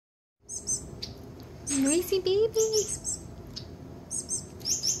Noisy baby.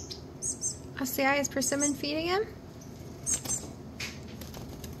 SCI is persimmon feeding him.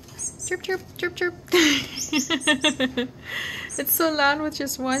 Chirp, chirp, chirp, chirp. It's so loud with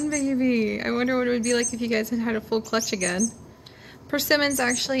just one baby. I wonder what it would be like if you guys had had a full clutch again. Persimmon's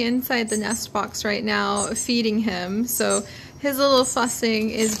actually inside the nest box right now feeding him, so his little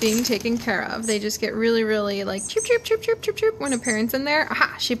fussing is being taken care of. They just get really, really like chirp, chirp, chirp, chirp, chirp, chirp when a parent's in there.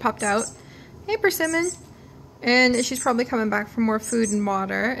 Aha! She popped out. Hey, Persimmon. And she's probably coming back for more food and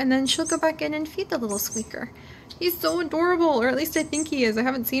water, and then she'll go back in and feed the little squeaker. He's so adorable, or at least I think he is. I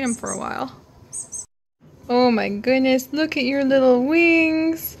haven't seen him for a while. Oh my goodness, look at your little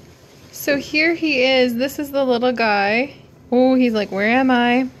wings. So here he is. This is the little guy. Oh, he's like, where am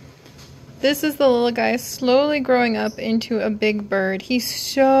I? This is the little guy slowly growing up into a big bird. He's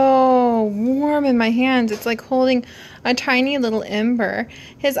so warm in my hands. It's like holding a tiny little ember.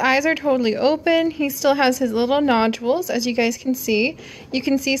 His eyes are totally open. He still has his little nodules, as you guys can see. You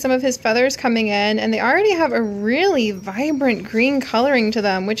can see some of his feathers coming in, and they already have a really vibrant green coloring to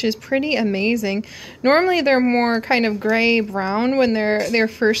them, which is pretty amazing. Normally they're more kind of gray-brown when they're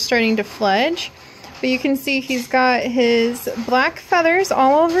first starting to fledge. But you can see he's got his black feathers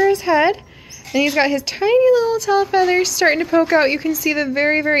all over his head. And he's got his tiny little tail feathers starting to poke out. You can see the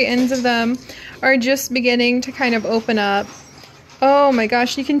very, very ends of them are just beginning to kind of open up. Oh my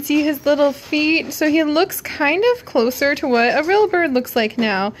gosh, you can see his little feet. So he looks kind of closer to what a real bird looks like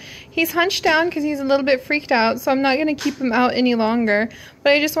now. He's hunched down because he's a little bit freaked out, so I'm not going to keep him out any longer.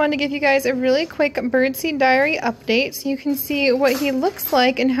 But I just wanted to give you guys a really quick Birdseed Diary update so you can see what he looks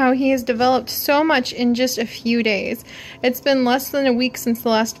like and how he has developed so much in just a few days. It's been less than a week since the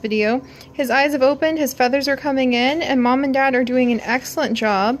last video. His eyes have opened, his feathers are coming in, and Mom and Dad are doing an excellent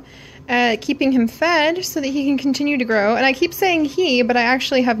job at keeping him fed so that he can continue to grow. And I keep saying he, but I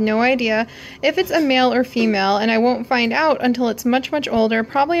actually have no idea if it's a male or female, and I won't find out until it's much, much older,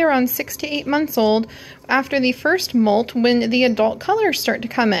 probably around 6 to 8 months old, after the first molt, when the adult colors start to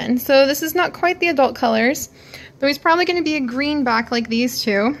come in. So this is not quite the adult colors, though he's probably going to be a greenback like these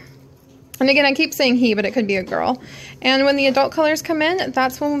two. And again, I keep saying he, but it could be a girl. And when the adult colors come in,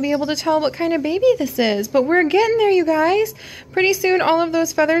 that's when we'll be able to tell what kind of baby this is. But we're getting there, you guys. Pretty soon, all of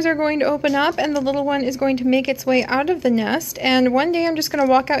those feathers are going to open up, and the little one is going to make its way out of the nest. And one day, I'm just going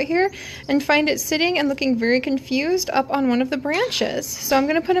to walk out here and find it sitting and looking very confused up on one of the branches. So I'm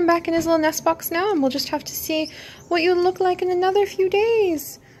going to put him back in his little nest box now, and we'll just have to see what you look like in another few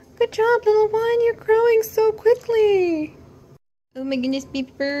days. Good job, little one. You're growing so quickly. Oh my goodness,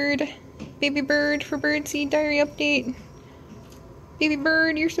 baby bird. Baby bird for Birdseed Diary update. Baby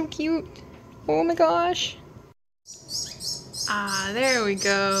bird, you're so cute. Oh my gosh. Ah, there we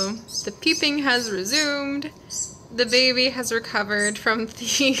go. The peeping has resumed. The baby has recovered from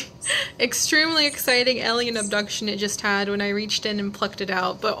the extremely exciting alien abduction it just had when I reached in and plucked it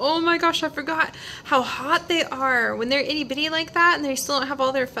out. But oh my gosh, I forgot how hot they are. When they're itty bitty like that and they still don't have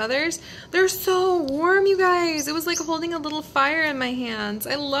all their feathers, they're so warm, you guys. It was like holding a little fire in my hands.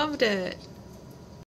 I loved it.